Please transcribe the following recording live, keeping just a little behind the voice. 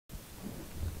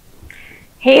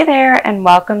Hey there, and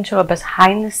welcome to a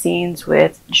behind the scenes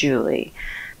with Julie.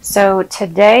 So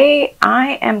today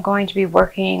I am going to be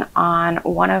working on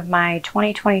one of my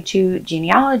 2022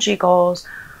 genealogy goals,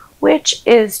 which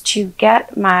is to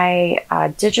get my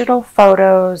digital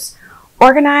photos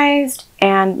organized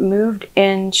and moved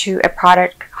into a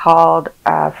product called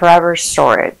Forever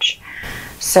Storage.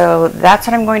 So that's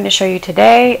what I'm going to show you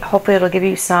today. Hopefully it'll give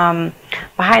you some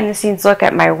behind the scenes look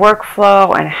at my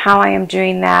workflow and how I am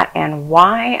doing that and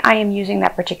why I am using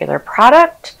that particular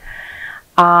product,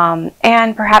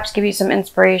 and perhaps give you some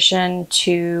inspiration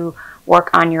to work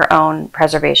on your own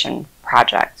preservation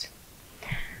project.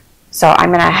 So I'm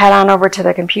going to head on over to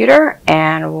the computer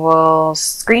and we'll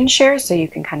screen share so you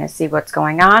can kind of see what's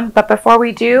going on. But before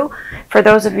we do, for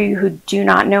those of you who do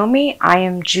not know me, I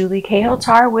am Julie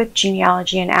Cahill-Tar with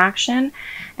Genealogy in Action,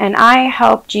 and I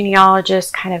help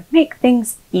genealogists kind of make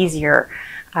things easier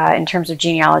in terms of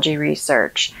genealogy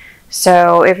research.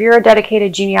 So if you're a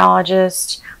dedicated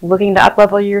genealogist looking to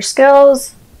uplevel your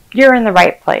skills, you're in the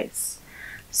right place.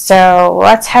 So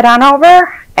let's head on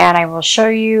over and I will show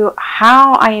you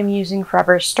how I am using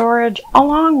Forever Storage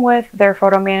along with their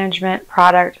photo management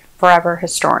product, Forever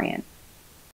Historian.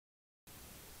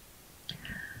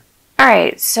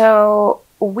 Alright, so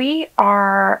we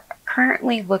are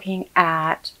currently looking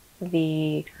at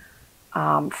the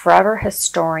Forever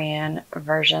Historian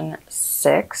version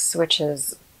 6, which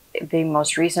is the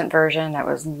most recent version that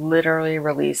was literally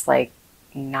released like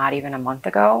not even a month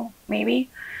ago, maybe.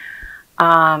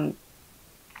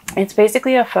 It's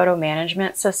basically a photo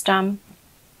management system.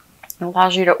 It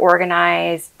allows you to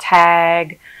organize,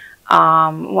 tag.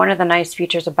 One of the nice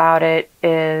features about it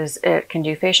is it can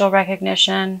do facial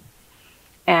recognition.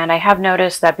 And I have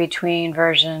noticed that between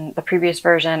the previous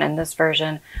version and this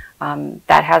version,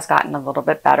 that has gotten a little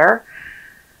bit better.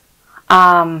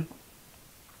 You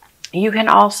can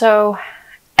also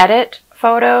edit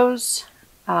photos.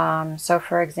 So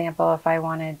for example, if I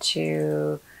wanted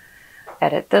to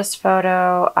edit this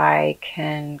photo, I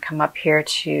can come up here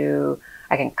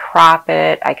I can crop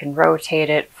it, I can rotate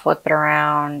it, flip it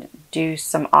around, do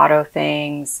some auto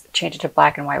things, change it to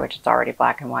black and white, which is already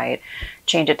black and white,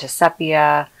 change it to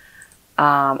sepia.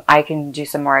 I can do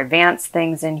some more advanced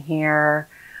things in here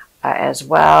as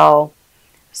well,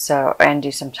 and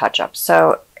do some touch-ups.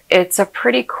 So it's a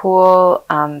pretty cool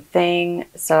thing.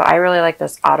 So I really like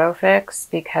this auto fix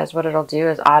because what it'll do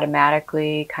is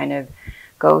automatically kind of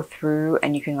go through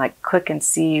and you can like click and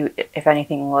see if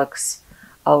anything looks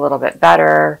a little bit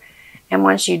better. And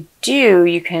once you do,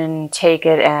 you can take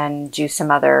it and do some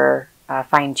other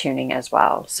fine tuning as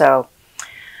well. So,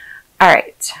 all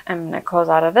right, I'm going to close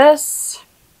out of this.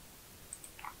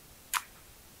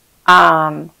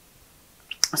 So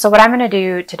what I'm going to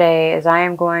do today is I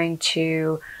am going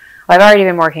to, well, I've already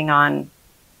been working on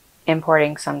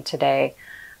importing some today,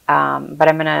 but I'm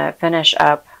going to finish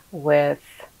up with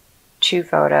 2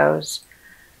 photos.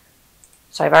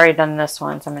 So I've already done this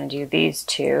one, so I'm going to do these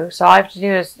 2. So all I have to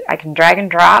do is I can drag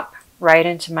and drop right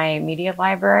into my media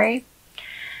library,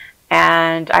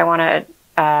 and I want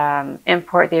to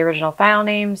import the original file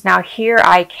names. Now here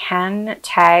I can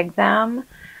tag them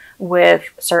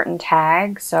with certain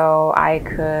tags, so I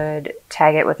could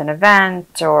tag it with an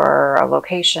event or a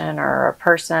location or a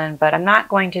person, but I'm not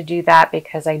going to do that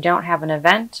because I don't have an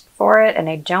event for it and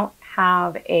I don't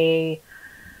have a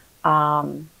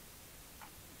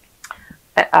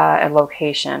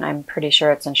location. I'm pretty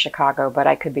sure it's in Chicago, but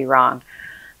I could be wrong.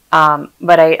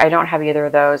 But I don't have either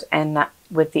of those. And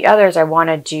with the others, I want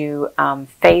to do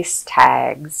face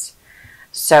tags.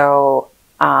 So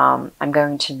I'm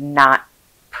going to not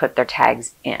put their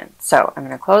tags in. So I'm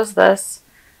going to close this.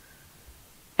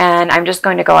 And I'm just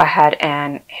going to go ahead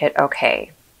and hit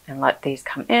OK and let these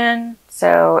come in.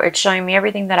 So it's showing me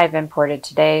everything that I've imported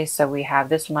today. So we have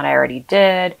this one that I already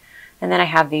did. And then I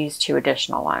have these 2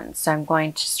 additional ones. So I'm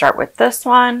going to start with this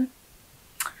one.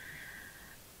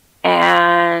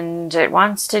 And it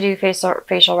wants to do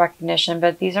facial recognition,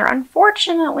 but these are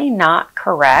unfortunately not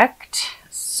correct.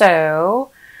 So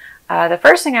the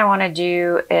first thing I want to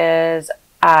do is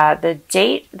the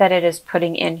date that it is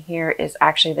putting in here is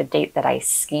actually the date that I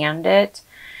scanned it.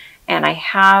 And I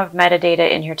have metadata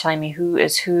in here telling me who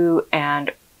is who and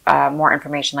more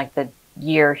information like the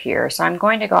year here. So I'm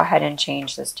going to go ahead and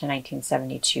change this to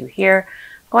 1972 here.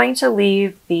 I'm going to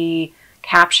leave the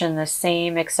caption the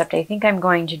same, except I think I'm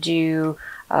going to do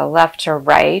left to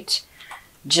right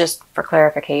just for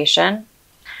clarification.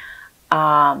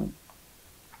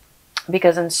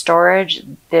 Because in storage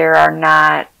there are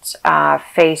not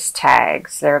face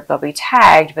tags. They'll be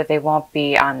tagged, but they won't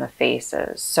be on the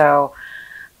faces. So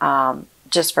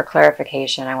just for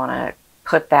clarification, I want to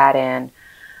put that in.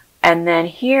 And then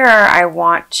here I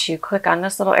want to click on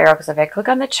this little arrow, because if I click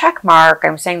on the check mark,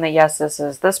 I'm saying that yes, this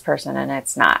is this person, and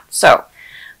it's not. So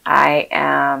I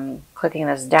am clicking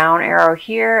this down arrow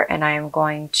here, and I am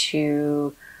going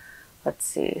to, let's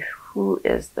see, who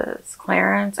is this?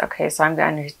 Clarence. Okay, so I'm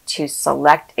going to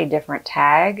select a different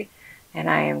tag, and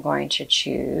I am going to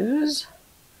choose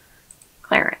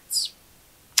Clarence.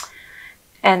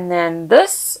 And then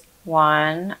this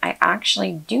one, I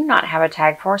actually do not have a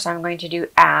tag for, so I'm going to do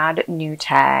add new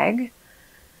tag.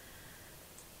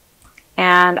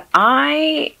 And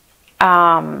I,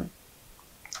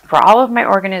 for all of my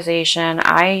organization,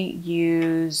 I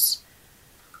use,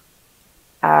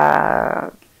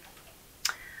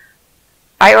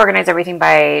 I organize everything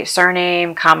by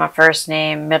surname, comma, first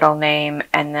name, middle name,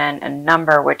 and then a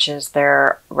number, which is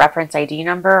their reference ID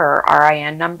number or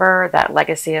RIN number that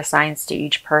Legacy assigns to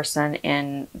each person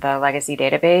in the Legacy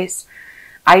database.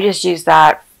 I just use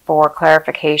that for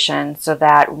clarification so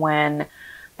that when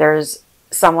there's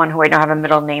someone who I don't have a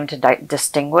middle name to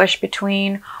distinguish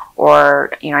between,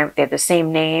 or, you know, they have the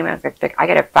same name. I could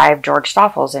have 5 George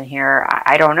Stoffels in here.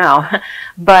 I don't know.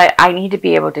 But I need to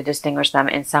be able to distinguish them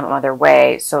in some other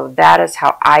way. So that is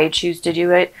how I choose to do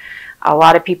it. A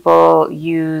lot of people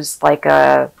use like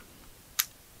a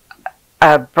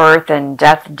birth and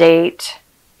death date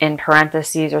in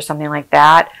parentheses or something like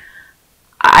that.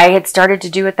 I had started to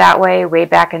do it that way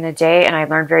back in the day, and I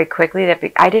learned very quickly that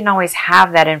I didn't always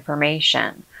have that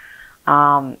information.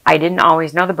 I didn't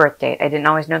always know the birth date. I didn't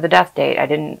always know the death date.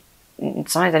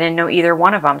 Sometimes I didn't know either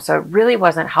one of them. So it really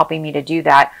wasn't helping me to do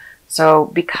that. So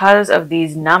because of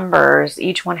these numbers,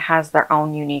 each one has their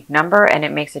own unique number, and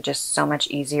it makes it just so much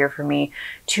easier for me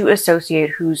to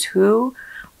associate who's who,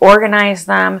 organize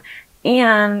them,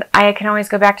 and I can always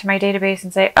go back to my database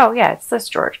and say, oh yeah, it's this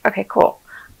George. Okay, cool.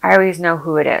 I always know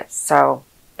who it is. So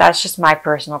that's just my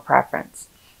personal preference.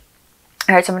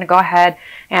 All right, so I'm going to go ahead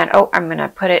and, I'm going to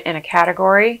put it in a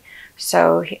category.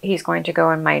 So he's going to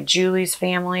go in my Julie's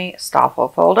family Stoffel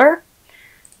folder.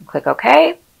 Click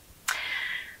OK.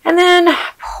 And then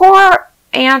poor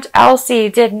Aunt Elsie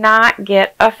did not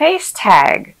get a face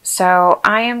tag. So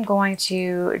I am going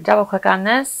to double click on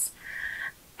this,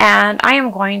 and I am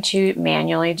going to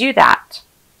manually do that.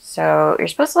 So you're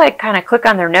supposed to like kind of click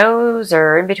on their nose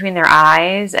or in between their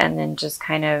eyes, and then just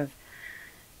kind of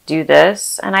do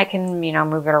this, and I can, you know,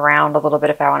 move it around a little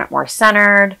bit if I want it more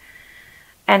centered.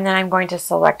 And then I'm going to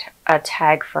select a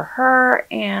tag for her,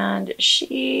 and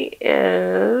she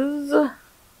is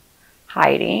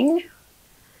hiding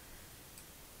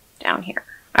down here.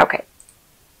 Okay,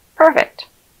 perfect.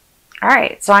 All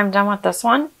right, so I'm done with this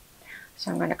one.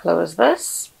 So I'm going to close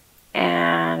this,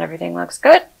 and everything looks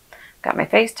good. Got my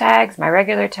face tags, my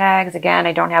regular tags. Again,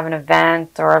 I don't have an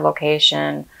event or a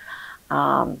location.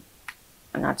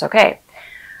 And that's okay.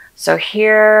 So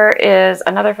here is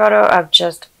another photo of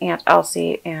just Aunt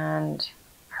Elsie and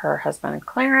her husband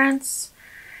Clarence.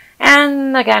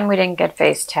 And again, we didn't get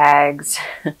face tags.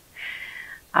 It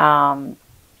kind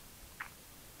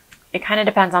of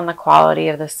depends on the quality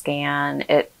of the scan.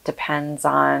 It depends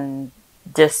on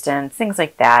distance, things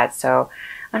like that. So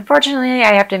unfortunately,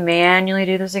 I have to manually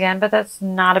do this again, but that's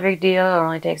not a big deal. It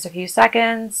only takes a few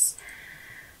seconds.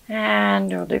 And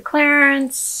we'll do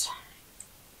Clarence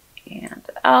and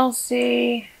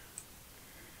Elsie.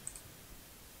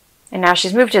 And now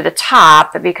she's moved to the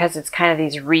top because it's kind of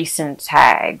these recent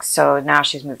tags. So now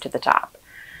she's moved to the top.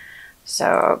 So,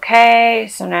 okay.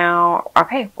 So now,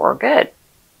 okay, we're good.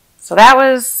 So that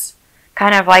was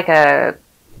kind of like a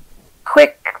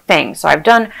quick thing. So I've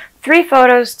done 3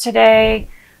 photos today.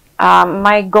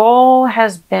 My goal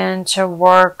has been to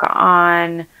work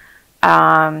on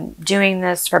doing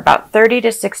this for about 30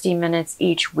 to 60 minutes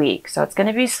each week. So it's going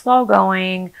to be slow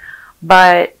going,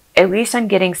 but at least I'm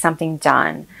getting something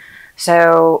done.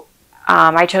 So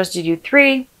I chose to do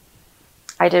 3.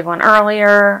 I did one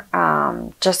earlier,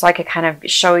 just so I could kind of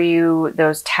show you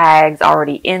those tags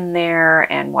already in there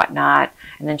and whatnot,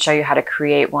 and then show you how to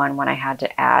create one when I had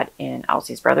to add in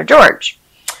Elsie's brother George.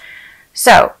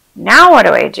 So now what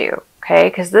do I do? Okay,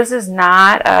 because this is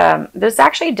not, this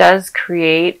actually does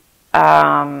create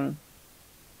I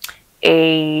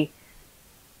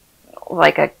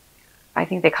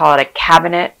think they call it a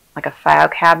cabinet, like a file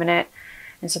cabinet.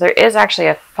 And so there is actually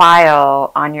a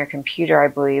file on your computer, I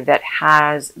believe, that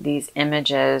has these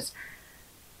images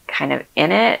kind of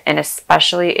in it. And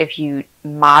especially if you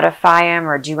modify them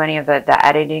or do any of the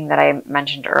editing that I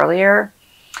mentioned earlier.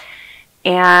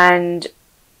 And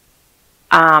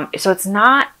so it's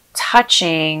not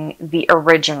touching the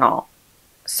original.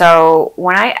 So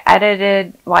when I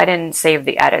edited, well, I didn't save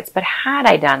the edits, but had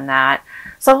I done that,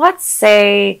 so let's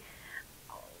say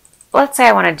let's say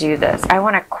I want to do this. I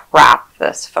want to crop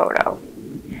this photo.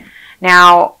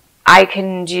 Now, I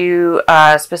can do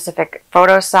a specific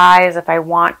photo size if I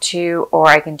want to, or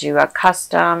I can do a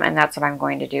custom, and that's what I'm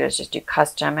going to do, is just do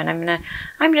custom. And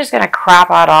I'm just gonna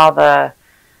crop out all the,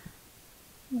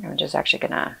 I'm just actually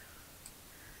gonna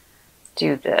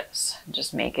do this.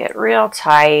 Just make it real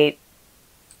tight.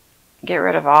 Get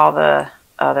rid of all the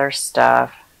other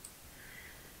stuff.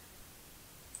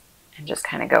 And just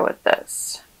kind of go with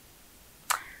this.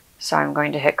 So I'm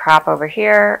going to hit crop over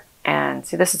here. And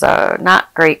see, this is a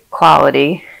not great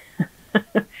quality of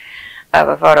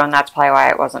a photo, and that's probably why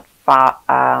it wasn't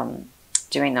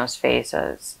doing those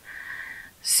faces.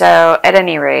 So at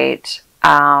any rate,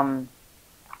 oh,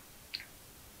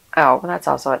 well, that's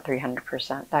also at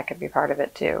 300%. That could be part of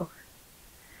it too.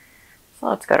 So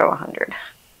let's go to 100.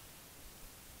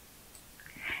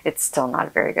 It's still not a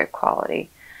very good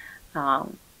quality.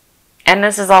 And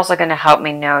this is also going to help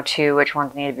me know too which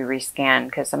ones need to be rescanned,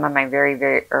 because some of my very,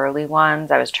 very early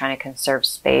ones, I was trying to conserve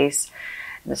space.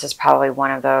 And this is probably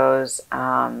one of those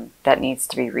that needs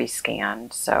to be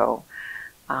rescanned. So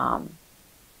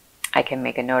I can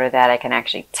make a note of that. I can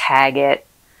actually tag it,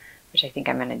 which I think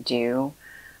I'm going to do.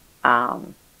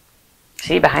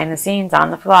 See, behind the scenes, on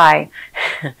the fly.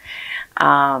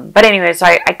 But anyway, so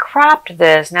I cropped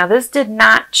this. Now this did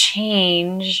not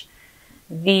change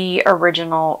the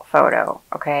original photo.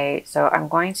 Okay, so I'm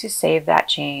going to save that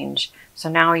change. So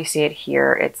now you see it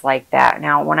here. It's like that.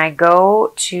 Now when I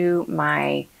go to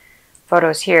my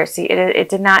photos here, see, it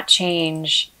did not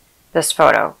change this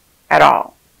photo at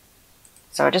all.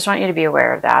 So I just want you to be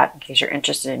aware of that in case you're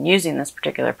interested in using this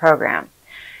particular program.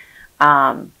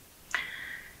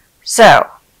 So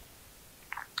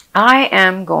I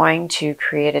am going to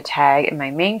create a tag in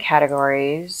my main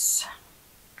categories,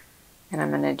 and I'm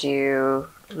going to do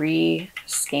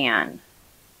rescan.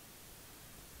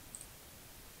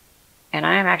 And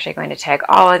I'm actually going to tag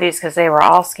all of these because they were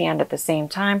all scanned at the same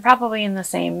time, probably in the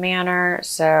same manner.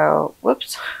 So,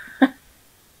 whoops.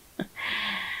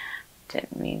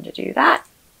 Didn't mean to do that.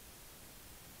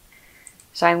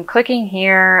 So I'm clicking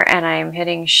here and I'm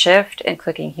hitting Shift and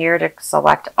clicking here to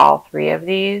select all three of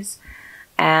these.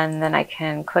 And then I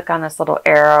can click on this little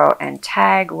arrow and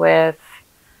tag with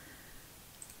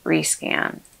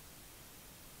rescan.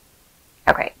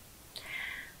 Okay.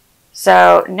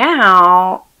 So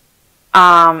now,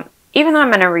 even though I'm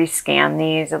going to rescan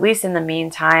these, at least in the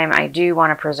meantime, I do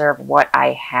want to preserve what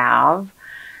I have.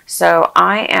 So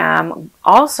I am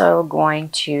also going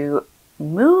to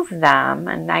move them,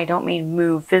 and I don't mean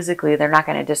move physically, they're not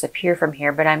going to disappear from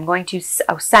here, but I'm going to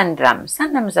send them.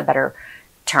 Send them is a better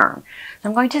term. So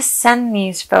I'm going to send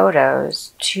these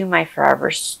photos to my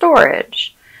forever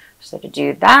storage. So to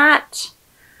do that,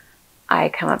 I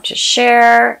come up to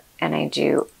share and I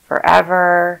do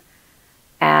forever,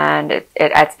 and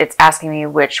it's asking me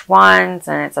which ones,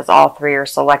 and it says all three or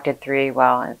selected three.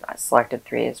 Well, selected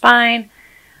three is fine.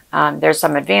 There's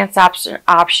some advanced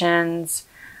options.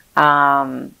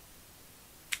 I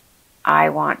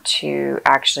want to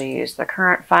actually use the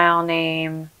current file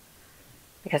name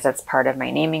because that's part of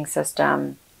my naming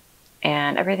system,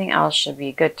 and everything else should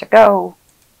be good to go.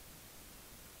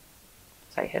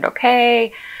 So I hit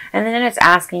OK, and then it's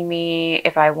asking me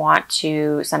if I want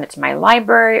to send it to my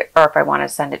library or if I want to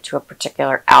send it to a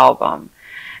particular album.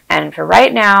 And for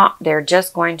right now, they're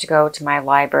just going to go to my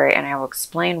library, and I will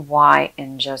explain why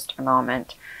in just a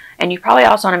moment. And you probably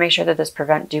also want to make sure that this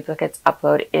prevent duplicates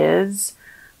upload is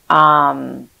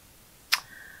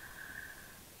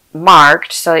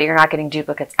marked so that you're not getting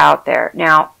duplicates out there.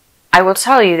 Now, I will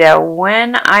tell you that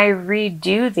when I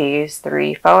redo these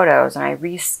three photos and I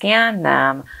rescan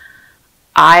them,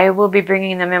 I will be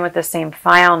bringing them in with the same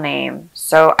file name.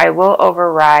 So I will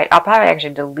override, I'll probably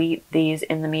actually delete these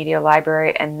in the media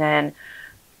library and then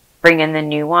bring in the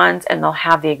new ones, and they'll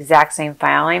have the exact same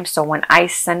file name. So when I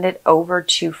send it over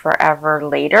to Forever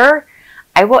later,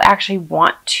 I will actually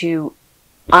want to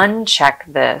uncheck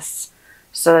this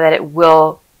so that it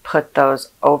will put those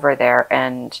over there,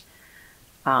 and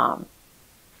I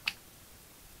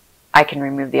can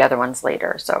remove the other ones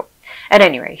later. So at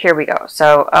any rate, here we go.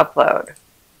 So upload.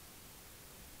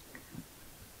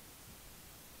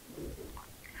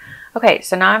 Okay,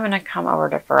 so now I'm going to come over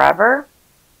to Forever,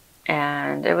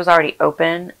 and it was already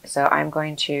open, so I'm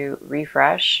going to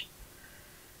refresh.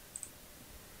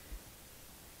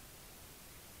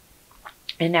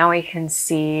 And now we can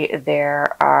see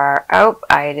there are, oh,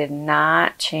 I did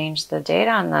not change the date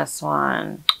on this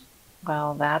one.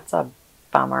 Well, that's a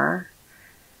bummer.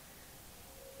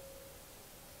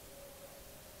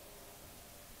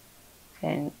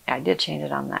 And I did change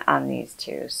it on these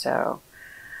two, so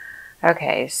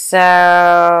Okay,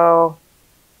 so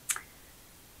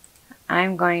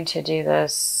I'm going to do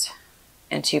this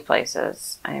in two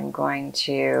places. I'm going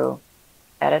to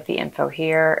edit the info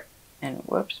here and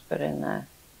whoops, put in the,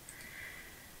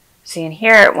 see in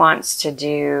here it wants to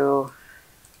do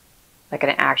like an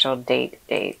actual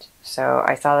date. So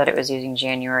I saw that it was using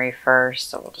January 1st,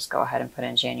 so we'll just go ahead and put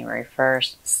in January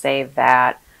 1st, save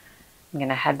that. I'm going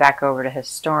to head back over to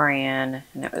Historian,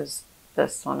 and it was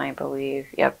this one, I believe.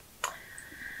 Yep.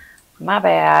 My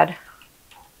bad.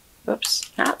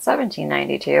 Oops, not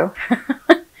 1792.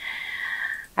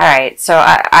 Alright, so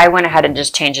I went ahead and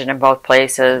just changed it in both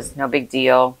places. No big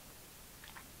deal.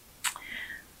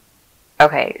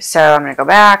 Okay, so I'm going to go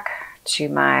back to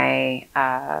my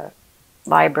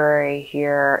library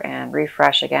here and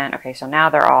refresh again. Okay, so now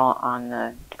they're all on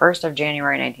the 1st of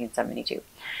January 1972.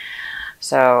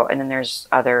 So, and then there's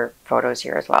other photos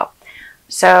here as well.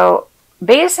 So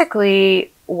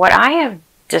basically what I have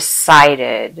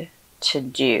decided to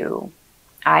do,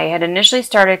 I had initially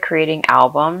started creating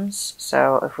albums.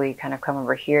 So if we kind of come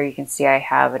over here, you can see I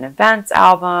have an events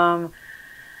album,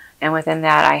 and within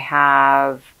that I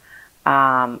have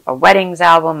a weddings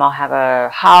album, I'll have a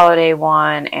holiday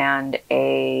one, and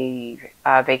a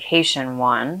vacation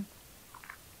one.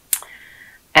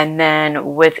 And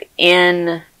then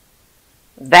within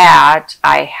that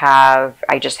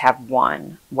I just have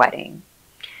one wedding.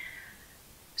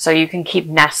 So you can keep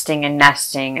nesting and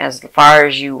nesting as far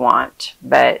as you want,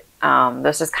 but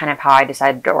this is kind of how I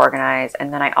decided to organize.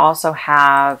 And then I also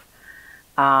have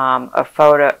an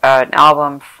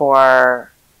album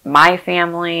for my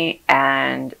family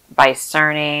and by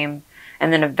surname,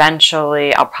 and then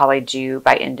eventually I'll probably do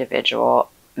by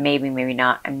individual. Maybe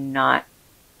not. I'm not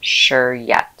sure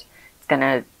yet. It's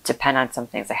gonna depend on some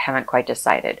things. I haven't quite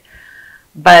decided.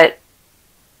 But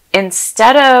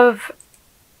instead of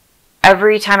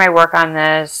every time I work on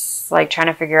this, like trying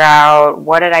to figure out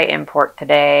what did I import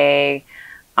today,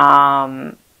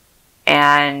 and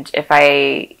if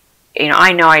I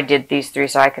know I did these three,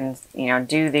 so I can,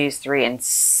 do these three and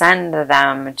send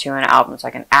them to an album, so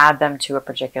I can add them to a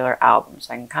particular album.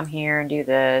 So I can come here and do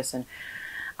this, and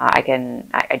I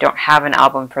don't have an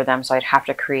album for them, so I'd have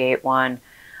to create one.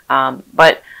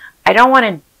 But I don't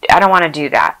want to do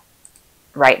that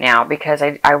right now, because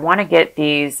I want to get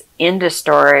these into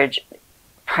storage.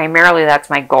 Primarily, that's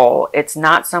my goal. It's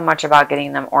not so much about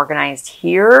getting them organized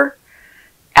here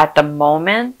at the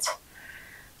moment.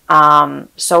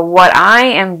 So what I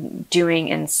am doing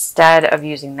instead of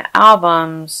using the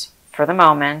albums for the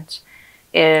moment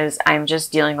is I'm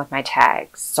just dealing with my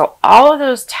tags. So all of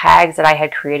those tags that I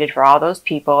had created for all those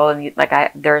people, and like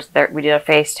we did a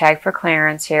face tag for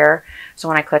Clarence here. So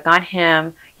when I click on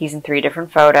him, he's in 3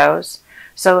 different photos.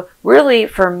 So really,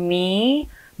 for me,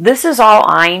 this is all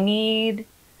I need.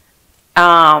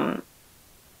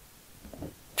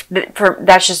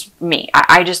 That's just me.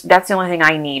 That's the only thing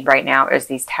I need right now is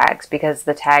these tags, because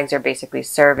the tags are basically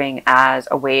serving as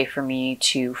a way for me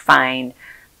to find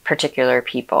particular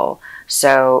people.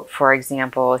 So for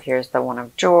example, here's the one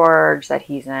of George that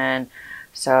he's in.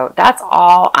 So that's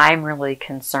all I'm really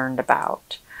concerned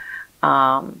about.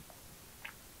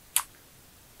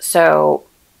 So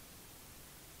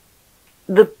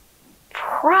the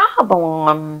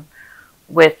problem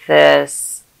with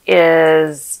this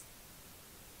is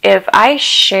if I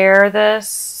share this,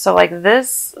 so like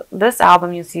this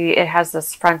album, you see it has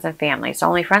this friends and family. So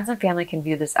only friends and family can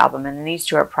view this album, and then these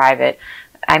 2 are private.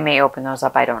 I may open those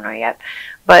up, I don't know yet.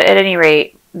 But at any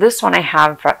rate, this one I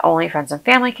have for only friends and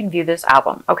family can view this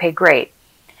album. Okay, great.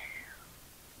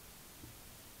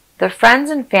 The friends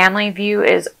and family view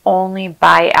is only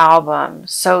by album,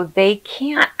 so they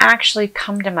can't actually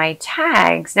come to my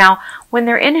tags. Now, when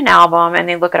they're in an album and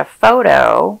they look at a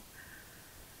photo,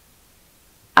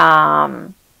 I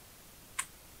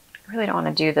really don't want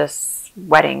to do this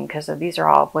wedding because these are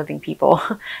all living people,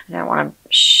 and I don't want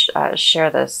to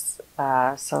share this.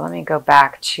 So let me go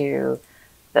back to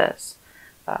this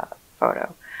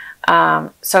photo.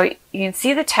 So you can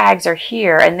see the tags are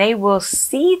here, and they will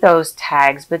see those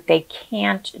tags, but they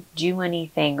can't do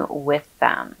anything with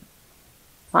them.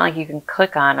 It's not like you can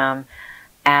click on them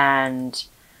and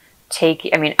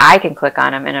I can click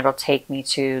on them and it'll take me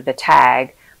to the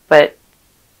tag, but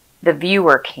the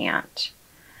viewer can't.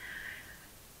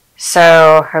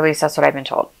 So, or at least that's what I've been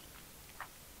told.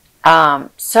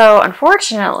 So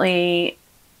unfortunately,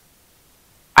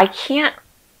 I can't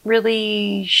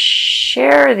really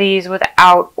share these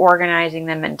without organizing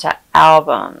them into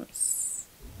albums.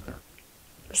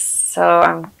 So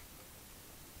I'm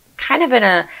kind of in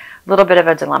a little bit of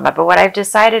a dilemma. But what I've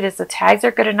decided is the tags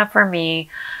are good enough for me.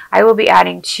 I will be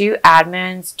adding 2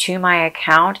 admins to my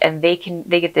account, and they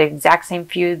get the exact same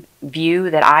view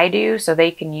that I do, so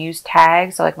they can use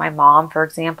tags. So like my mom, for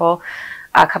example,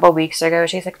 a couple of weeks ago,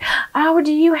 she's like, oh,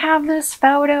 do you have this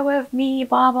photo of me,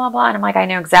 blah, blah, blah. And I'm like, I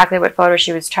know exactly what photo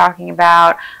she was talking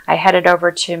about. I headed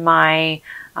over to my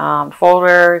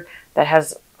folder that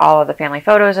has all of the family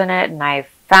photos in it, and I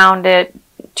found it,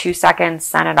 2 seconds,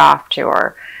 sent it off to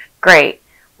her. Great.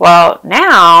 Well,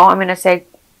 now I'm going to say,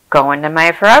 go into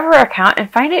my Forever account and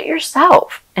find it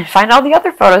yourself, and find all the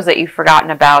other photos that you've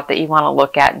forgotten about that you want to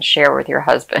look at and share with your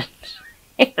husband.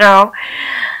 You know?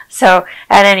 So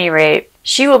at any rate,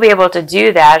 she will be able to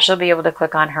do that. She'll be able to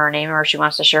click on her name, or if she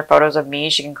wants to share photos of me,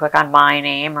 she can click on my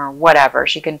name or whatever.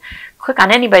 She can click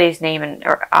on anybody's name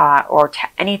or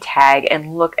any tag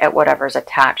and look at whatever's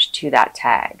attached to that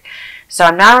tag. So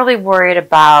I'm not really worried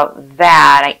about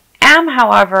that. I am,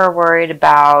 however, worried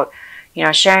about, you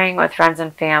know, sharing with friends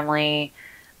and family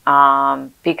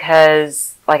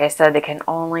because, like I said, they can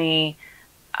only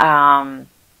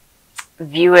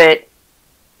view it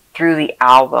through the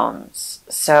albums.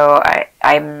 So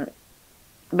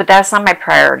but that's not my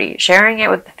priority. Sharing it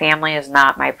with the family is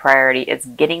not my priority. It's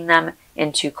getting them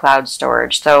into cloud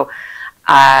storage. So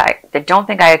I don't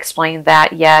think I explained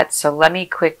that yet. So let me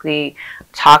quickly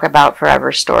talk about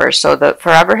Forever Storage. So the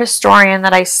Forever Historian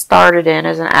that I started in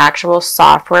is an actual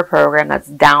software program that's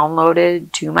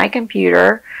downloaded to my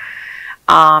computer.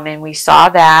 And we saw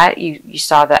that you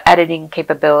saw the editing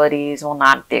capabilities. Well,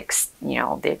 not the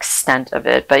the extent of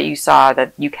it, but you saw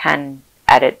that you can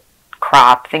edit,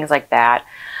 crop, things like that.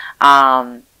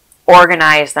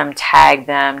 Organize them, tag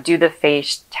them, do the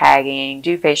face tagging,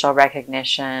 do facial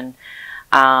recognition,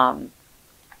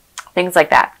 things like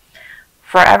that.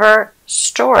 Forever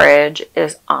Storage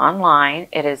is online.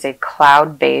 It is a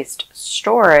cloud-based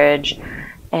storage,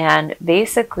 and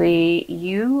basically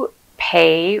you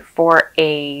pay for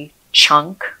a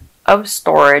chunk of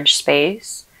storage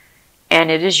space,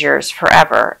 and it is yours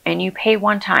forever, and you pay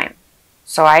one time.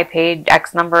 So I paid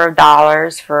X number of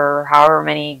dollars for however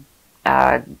many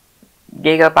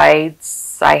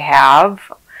gigabytes I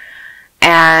have,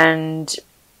 and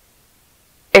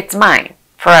it's mine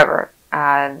forever.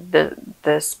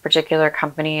 This particular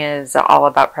company is all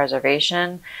about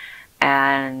preservation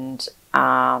and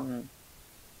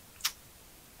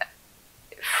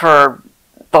for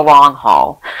the long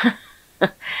haul.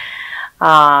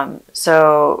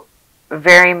 So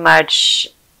very much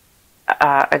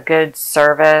a good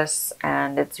service,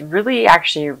 and it's really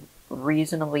actually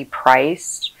reasonably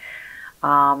priced.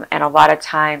 And a lot of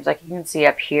times, like you can see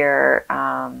up here,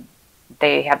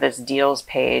 they have this deals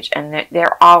page, and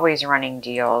they're always running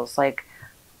deals. Like,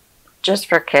 just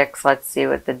for kicks, let's see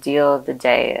what the deal of the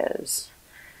day is.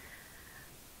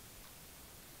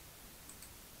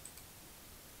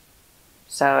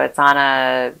 So it's on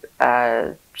a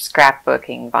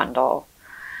scrapbooking bundle.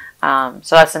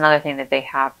 So that's another thing that they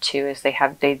have too, is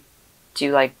they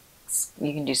do, like,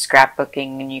 you can do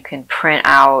scrapbooking, and you can print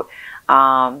out,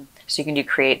 so you can do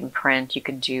create and print, you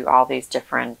can do all these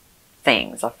different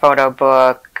things, a photo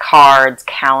book, cards,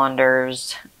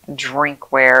 calendars,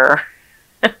 drinkware,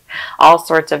 all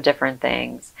sorts of different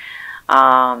things.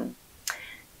 Let's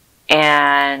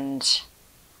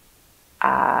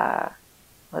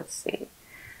see.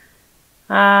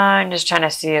 I'm just trying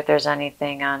to see if there's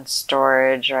anything on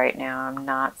storage right now. I'm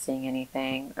not seeing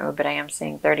anything. Oh, but I am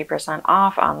seeing 30%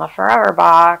 off on the Forever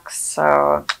box,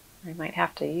 so I might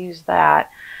have to use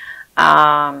that.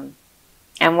 And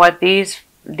what these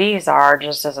are,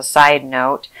 just as a side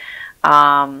note,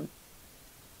 I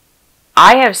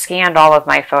have scanned all of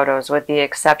my photos with the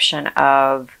exception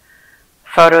of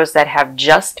photos that have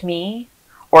just me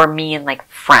or me and like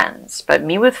friends. But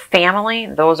me with family,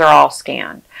 those are all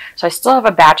scanned. So I still have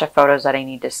a batch of photos that I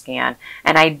need to scan.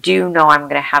 And I do know I'm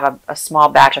going to have a small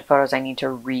batch of photos I need to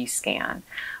rescan.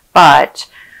 But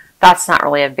that's not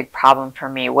really a big problem for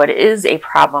me. What is a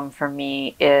problem for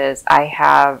me is I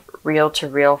have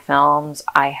reel-to-reel films,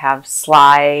 I have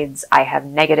slides, I have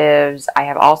negatives, I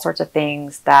have all sorts of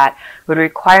things that would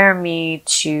require me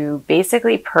to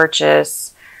basically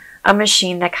purchase a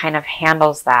machine that kind of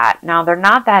handles that. Now, they're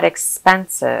not that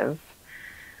expensive,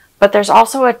 but there's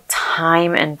also a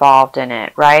time involved in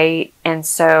it, right? And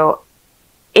so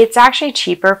it's actually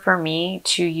cheaper for me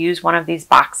to use one of these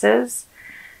boxes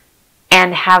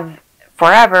and have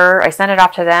Forever. I send it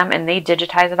off to them and they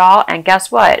digitize it all, and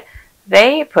guess what?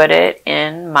 They put it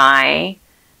in my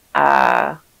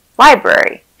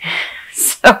library.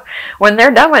 So when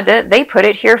they're done with it, they put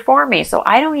it here for me. So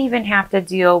I don't even have to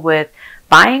deal with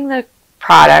buying the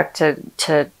product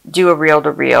to do a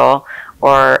reel-to-reel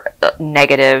or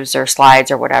negatives or slides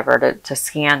or whatever to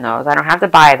scan those. I don't have to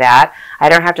buy that. I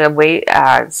don't have to wait,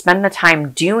 spend the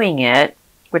time doing it,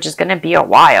 which is going to be a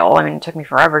while. I mean, it took me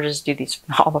forever just to do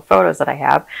all the photos that I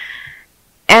have.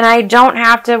 And I don't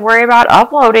have to worry about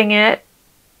uploading it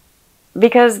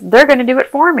because they're going to do it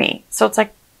for me. So it's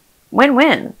like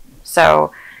win-win.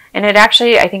 So, and it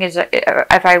actually, I think, is,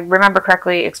 if I remember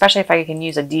correctly, especially if I can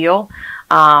use a deal,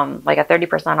 like a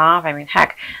 30% off, I mean,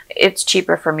 heck, it's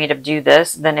cheaper for me to do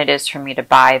this than it is for me to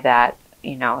buy that,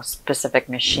 you know, specific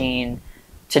machine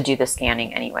to do the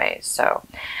scanning anyways. So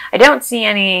I don't see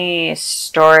any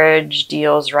storage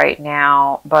deals right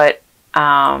now, but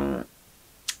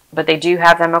they do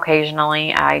have them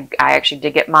occasionally. I actually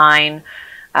did get mine,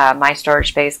 my storage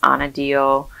space, on a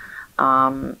deal,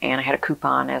 and I had a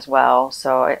coupon as well.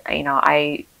 So, you know,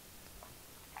 I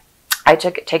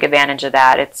take advantage of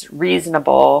that. It's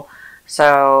reasonable.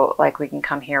 So, like, we can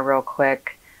come here real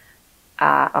quick.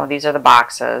 Oh, these are the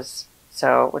boxes.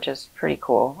 So, which is pretty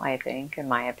cool, I think, in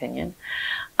my opinion.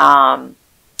 Okay,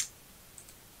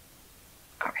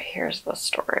 here's the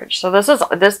storage. So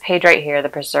this page right here, the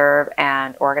preserve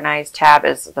and organize tab,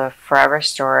 is the forever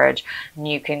storage. And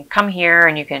you can come here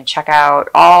and you can check out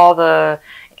all the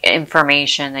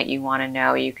information that you want to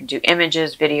know. You can do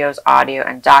images, videos, audio,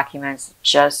 and documents,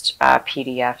 just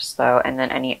PDFs though, and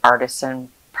then any artisan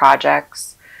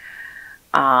projects.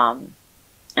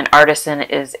 And Artisan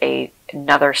is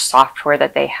another software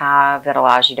that they have that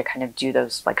allows you to kind of do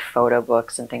those like photo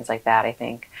books and things like that, I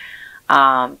think.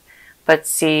 But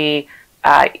see,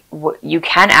 you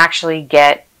can actually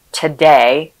get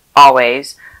today,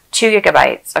 always, 2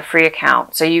 gigabytes of free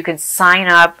account. So you can sign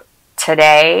up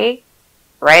today,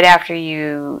 right after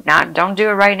you, don't do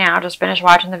it right now, just finish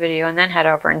watching the video and then head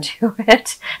over and do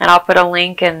it. And I'll put a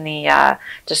link in the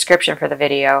description for the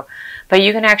video. But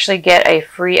you can actually get a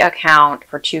free account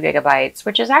for 2 gigabytes,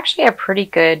 which is actually a pretty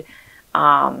good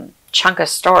chunk of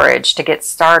storage to get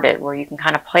started, where you can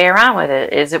kind of play around with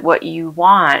it. Is it what you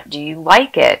want? Do you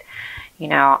like it? You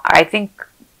know, I think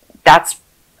that's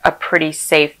a pretty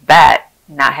safe bet,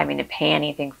 not having to pay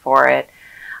anything for it.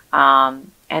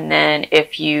 And then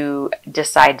if you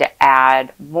decide to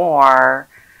add more,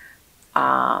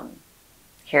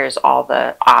 here's all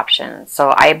the options.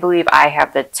 So I believe I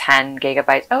have the 10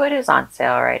 gigabytes. Oh, it is on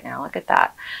sale right now. Look at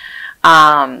that.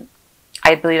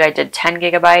 I believe I did 10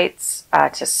 gigabytes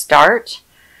to start.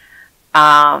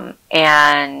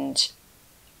 And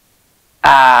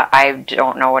I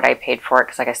don't know what I paid for it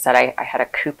because, like I said, I had a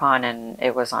coupon and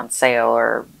it was on sale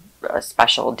or a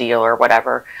special deal or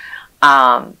whatever.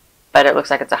 But it looks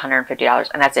like it's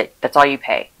 $150, and that's it. That's all you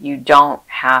pay. You don't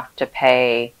have to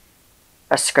pay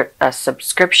a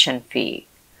subscription fee.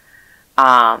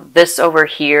 This over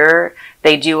here,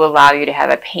 they do allow you to have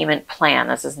a payment plan.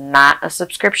 This is not a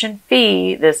subscription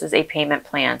fee. This is a payment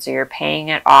plan. So you're paying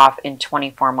it off in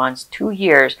 24 months, 2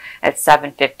 years at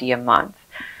 $7.50 a month.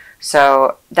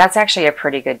 So that's actually a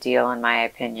pretty good deal in my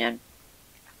opinion,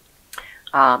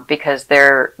 because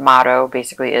their motto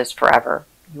basically is forever.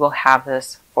 You will have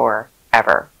this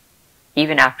forever,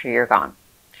 even after you're gone.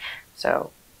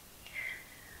 So,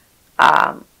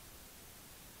 and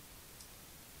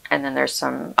then there's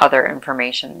some other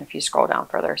information if you scroll down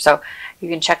further. So you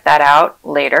can check that out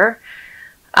later.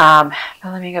 But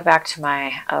let me go back to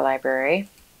my library.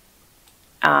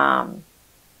 I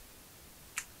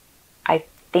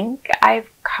think I've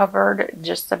covered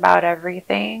just about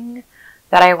everything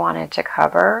that I wanted to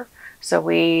cover. So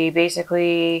we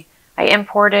basically, I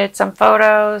imported some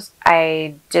photos,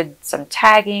 I did some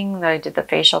tagging, I did the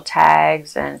facial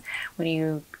tags, and when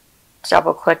you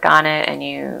double click on it and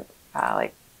you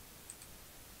like,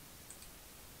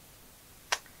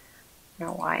 I don't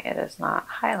know why it is not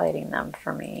highlighting them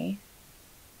for me.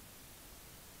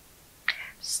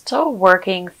 Still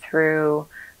working through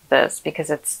this because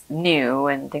it's new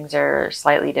and things are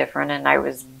slightly different, and I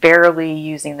was barely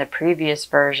using the previous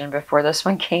version before this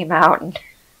one came out, and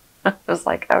I was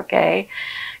like, okay,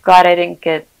 glad I didn't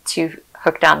get too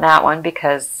hooked on that one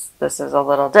because this is a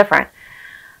little different.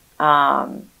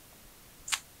 Oh,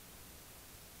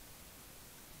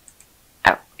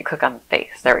 you click on the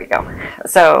face. There we go.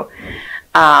 So,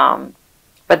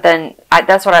 but then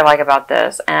that's what I like about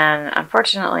this. And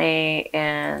unfortunately,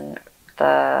 in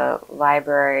the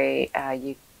library,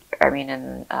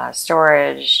 in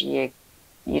storage, you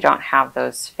don't have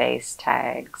those face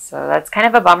tags. So that's kind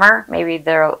of a bummer. Maybe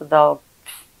they'll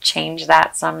change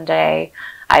that someday.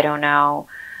 I don't know.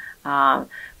 But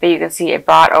you can see it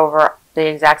brought over the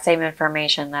exact same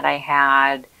information that I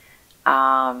had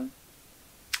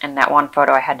And that one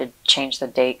photo I had to change the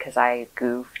date because I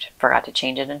goofed, forgot to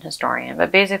change it in Historian.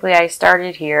 But basically I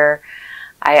started here,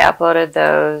 I uploaded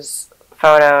those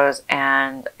photos,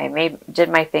 and I did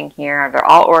my thing here. They're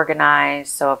all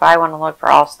organized, so if I want to look for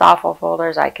all Stoffel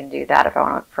folders, I can do that. If I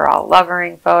want to look for all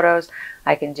Lovering photos,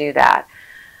 I can do that.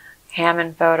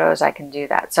 Hammond photos, I can do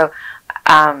that. So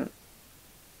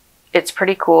it's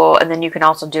pretty cool. And then you can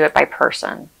also do it by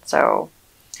person. So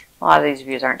a lot of these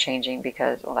views aren't changing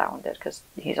because, well, that one did because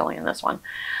he's only in this one.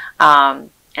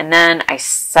 And then I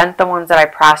sent the ones that I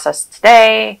processed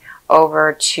today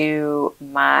over to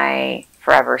my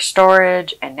forever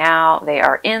storage, and now they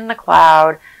are in the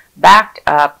cloud, backed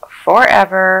up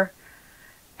forever.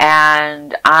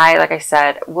 And like I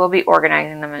said, will be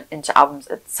organizing them into albums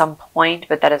at some point,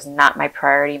 but that is not my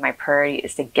priority. My priority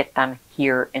is to get them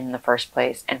here in the first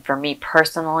place. And for me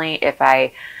personally, if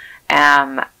I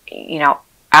am,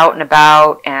 out and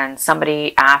about and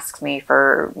somebody asks me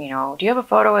for, do you have a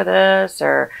photo of this?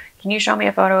 Or can you show me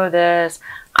a photo of this?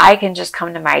 I can just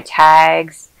come to my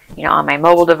tags, on my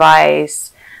mobile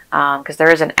device, because there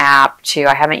is an app too.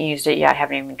 I haven't used it yet. I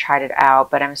haven't even tried it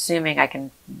out, but I'm assuming I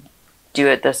can do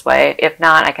it this way. If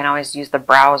not, I can always use the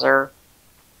browser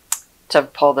to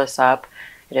pull this up.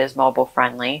 It is mobile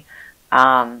friendly.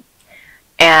 And,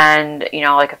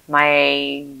 like if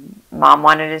my mom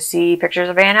wanted to see pictures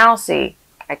of Aunt Elsie,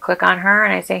 I click on her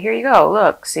and I say, here you go,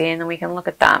 look, see, and then we can look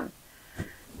at them.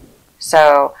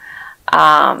 So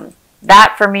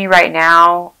that for me right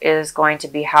now is going to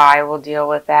be how I will deal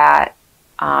with that,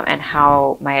 and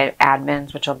how my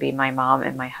admins, which will be my mom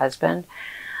and my husband,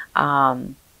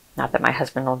 not that my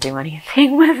husband will do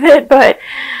anything with it, but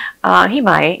he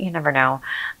might, you never know.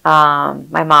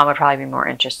 My mom would probably be more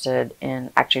interested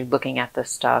in actually looking at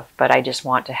this stuff, but I just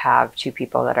want to have two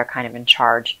people that are kind of in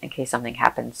charge in case something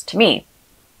happens to me.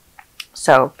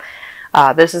 So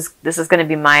this is going to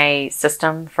be my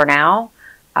system for now,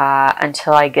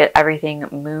 until I get everything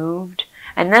moved.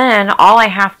 And then all I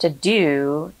have to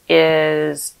do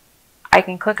is I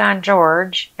can click on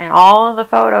George, and all of the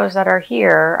photos that are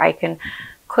here, I can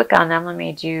click on them. Let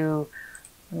me do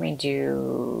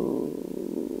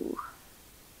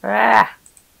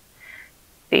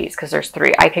these, because there's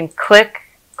three. I can click,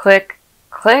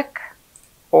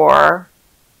 or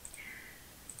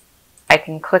I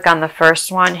can click on the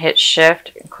first one, hit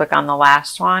shift, and click on the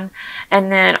last one. And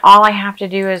then all I have to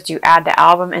do is do add to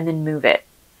album and then move it.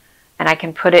 And I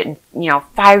can put it in,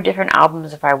 5 different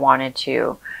albums if I wanted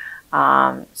to.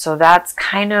 So that's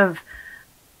kind of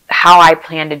how I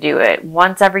plan to do it.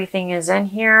 Once everything is in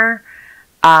here,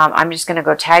 I'm just going to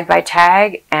go tag by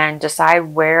tag and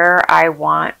decide where I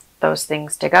want those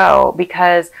things to go.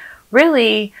 Because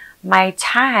really, my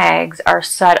tags are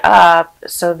set up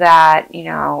so that,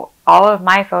 all of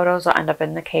my photos will end up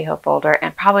in the Cahill folder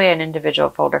and probably an individual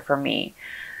folder for me.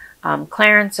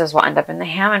 Clarence's will end up in the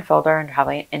Hammond folder and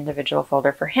probably an individual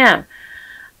folder for him.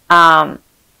 The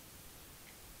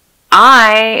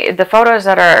photos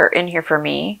that are in here for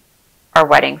me are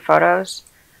wedding photos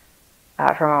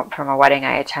from a wedding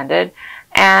I attended.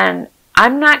 And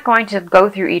I'm not going to go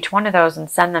through each one of those and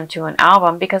send them to an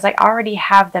album because I already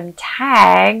have them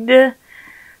tagged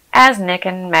as Nick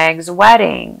and Meg's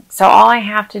wedding. So all I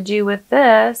have to do with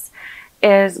this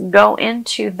is go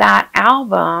into that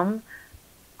album,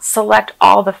 select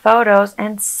all the photos,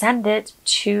 and send it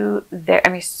to their,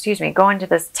 go into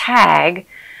this tag,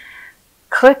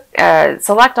 click,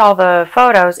 select all the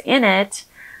photos in it,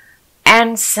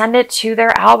 and send it to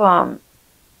their album.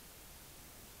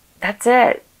 That's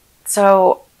it.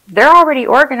 So they're already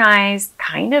organized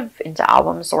kind of into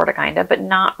albums, sort of, kind of, but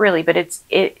not really. But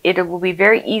it will be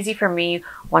very easy for me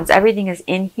once everything is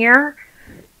in here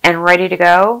and ready to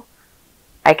go.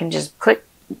 I can just click,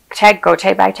 go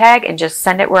tag by tag, and just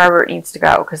send it wherever it needs to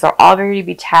go because they'll already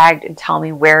be tagged and tell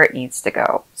me where it needs to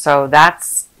go. So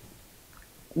that's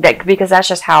because that's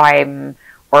just how I'm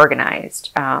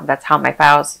organized. That's how my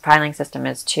filing system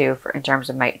is too, in terms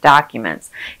of my documents.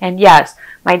 And yes,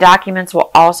 my documents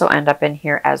will also end up in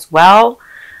here as well.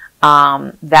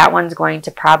 That one's going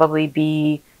to probably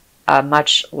be a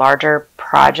much larger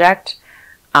project,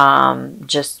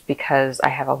 just because I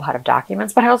have a lot of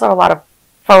documents, but I also have a lot of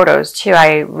photos too.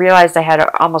 I realized I had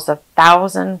almost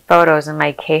 1,000 photos in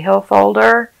my Cahill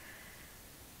folder.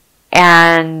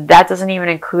 And that doesn't even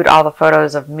include all the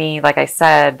photos of me, like I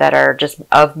said, that are just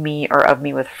of me or of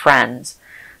me with friends.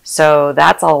 So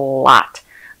that's a lot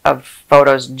of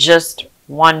photos, just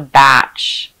one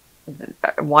batch,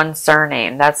 one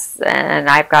surname. And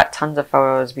I've got tons of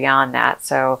photos beyond that.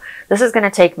 So this is going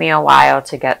to take me a while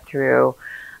to get through.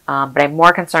 But I'm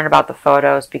more concerned about the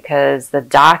photos because the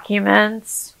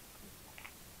documents,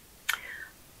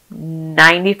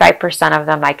 95% of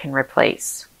them I can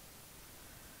replace.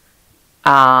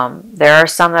 There are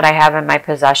some that I have in my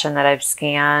possession that I've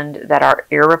scanned that are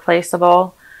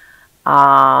irreplaceable.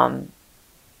 And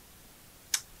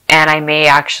I may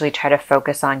actually try to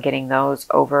focus on getting those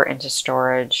over into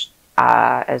storage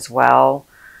as well,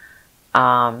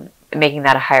 making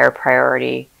that a higher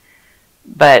priority.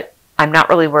 But I'm not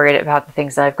really worried about the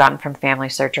things that I've gotten from Family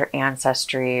Search or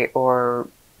Ancestry or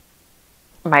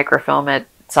microfilm at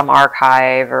some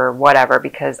archive or whatever,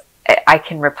 because I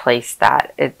can replace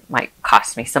that. It might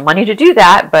cost me some money to do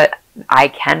that, but I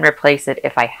can replace it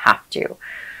if I have to.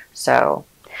 So,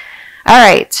 all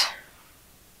right.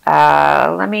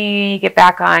 Let me get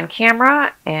back on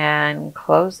camera and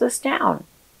close this down.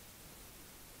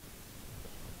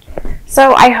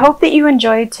 So I hope that you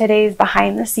enjoyed today's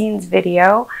behind the scenes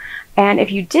video. And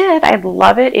if you did, I'd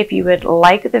love it if you would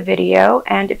like the video.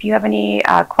 And if you have any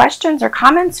questions or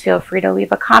comments, feel free to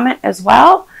leave a comment as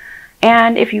well.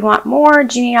 And if you want more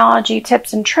genealogy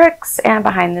tips and tricks and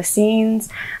behind the scenes,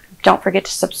 don't forget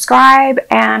to subscribe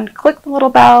and click the little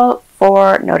bell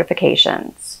for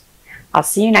notifications. I'll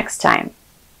see you next time.